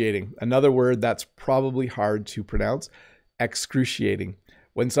 Excruciating. Another word that's probably hard to pronounce. Excruciating.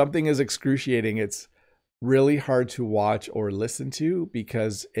 When something is excruciating, it's really hard to watch or listen to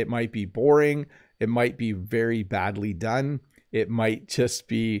because it might be boring. It might be very badly done. It might just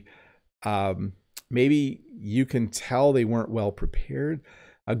be, maybe you can tell they weren't well prepared.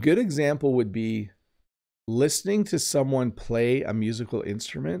 A good example would be listening to someone play a musical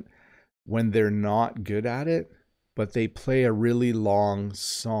instrument when they're not good at it, but they play a really long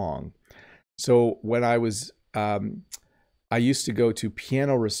song. So when I was, I used to go to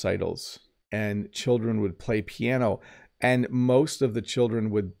piano recitals and children would play piano and most of the children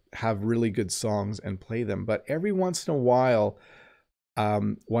would have really good songs and play them. But every once in a while,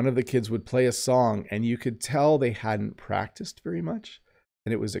 one of the kids would play a song and you could tell they hadn't practiced very much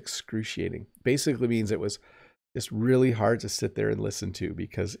and it was excruciating. Basically means it was just really hard to sit there and listen to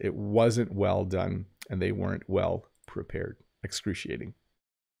because it wasn't well done and they weren't well prepared. Excruciating.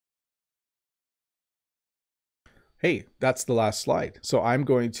 Hey, that's the last slide. So I'm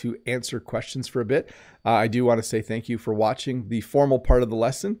going to answer questions for a bit. I do want to say thank you for watching the formal part of the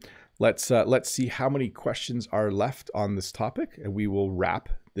lesson. Let's see how many questions are left on this topic and we will wrap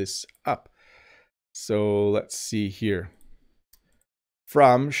this up. So let's see here.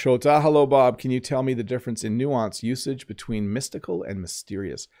 From Shota, hello Bob, can you tell me the difference in nuance usage between mystical and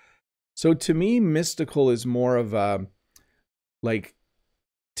mysterious? So to me, mystical is more of a,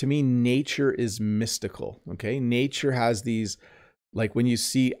 to me, nature is mystical, okay? Nature has these, like when you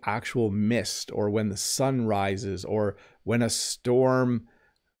see actual mist or when the sun rises or when a storm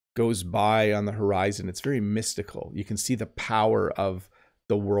goes by on the horizon, it's very mystical. You can see the power of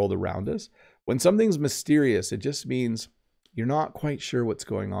the world around us. When something's mysterious, it just means you're not quite sure what's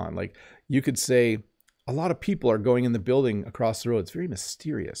going on. Like you could say, a lot of people are going in the building across the road. It's very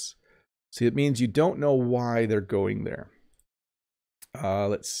mysterious. See, it means you don't know why they're going there.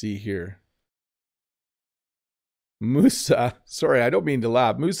 Let's see here. Musa, sorry, I don't mean to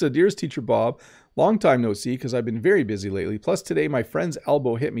laugh. Musa, dearest teacher Bob, long time no see because I've been very busy lately. Plus today my friend's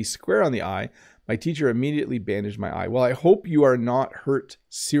elbow hit me square on the eye. My teacher immediately bandaged my eye. Well, I hope you are not hurt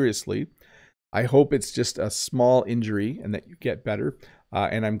seriously. I hope it's just a small injury and that you get better.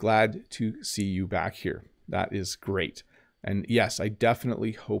 And I'm glad to see you back here. That is great. And yes, I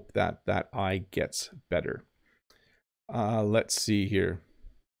definitely hope that that eye gets better. Let's see here.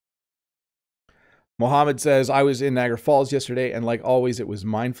 Mohammed says, I was in Niagara Falls yesterday, and like always, it was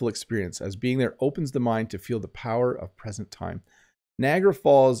mindful experience, as being there opens the mind to feel the power of present time. Niagara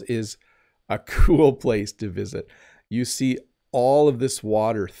Falls is a cool place to visit. You see all of this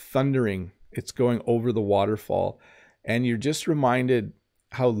water thundering. It's going over the waterfall, and you're just reminded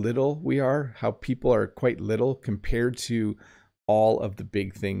how little we are, how people are quite little compared to all of the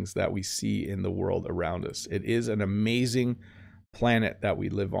big things that we see in the world around us. It is an amazing planet that we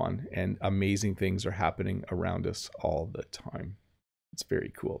live on, and amazing things are happening around us all the time. It's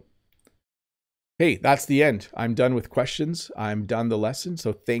very cool. Hey, that's the end. I'm done with questions. I'm done the lesson.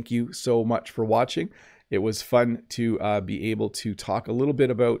 So thank you so much for watching. It was fun to be able to talk a little bit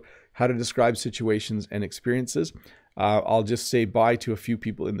about how to describe situations and experiences. I'll just say bye to a few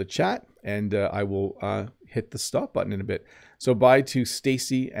people in the chat, and I will hit the stop button in a bit. So bye to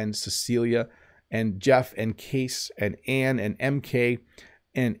Stacy and Cecilia and Jeff and Case and Anne and MK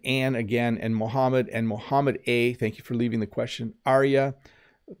and Anne again and Mohammed A. Thank you for leaving the question. Arya,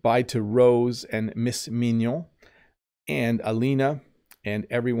 bye to Rose and Miss Mignon and Alina and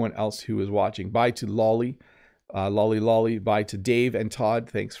everyone else who is watching. Bye to Lolly. Lolly. Bye to Dave and Todd.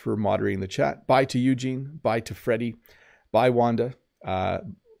 Thanks for moderating the chat. Bye to Eugene. Bye to Freddie. Bye, Wanda.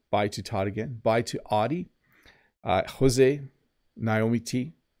 Bye to Todd again. Bye to Audie. Jose. Naomi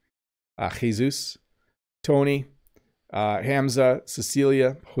T. Jesus. Tony. Hamza.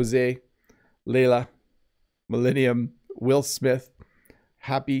 Cecilia. Jose. Layla. Millennium. Will Smith.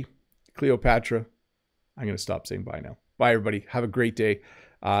 Happy. Cleopatra. I'm going to stop saying bye now. Bye, everybody. Have a great day.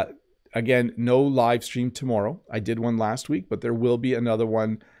 Again, no live stream tomorrow. I did one last week, but there will be another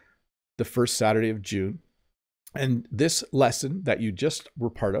one the first Saturday of June. And this lesson that you just were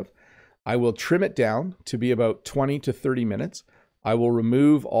part of, I will trim it down to be about 20 to 30 minutes. I will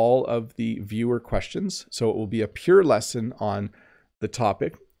remove all of the viewer questions. So it will be a pure lesson on the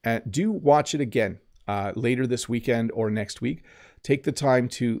topic. And do watch it again later this weekend or next week. Take the time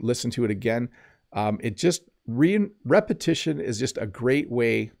to listen to it again. Repetition is just a great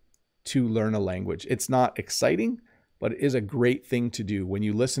way to learn a language. It's not exciting, but it is a great thing to do. When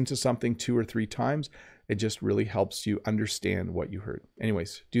you listen to something 2 or 3 times, it just really helps you understand what you heard.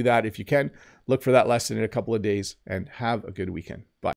 Anyways, do that if you can. Look for that lesson in a couple of days and have a good weekend. Bye.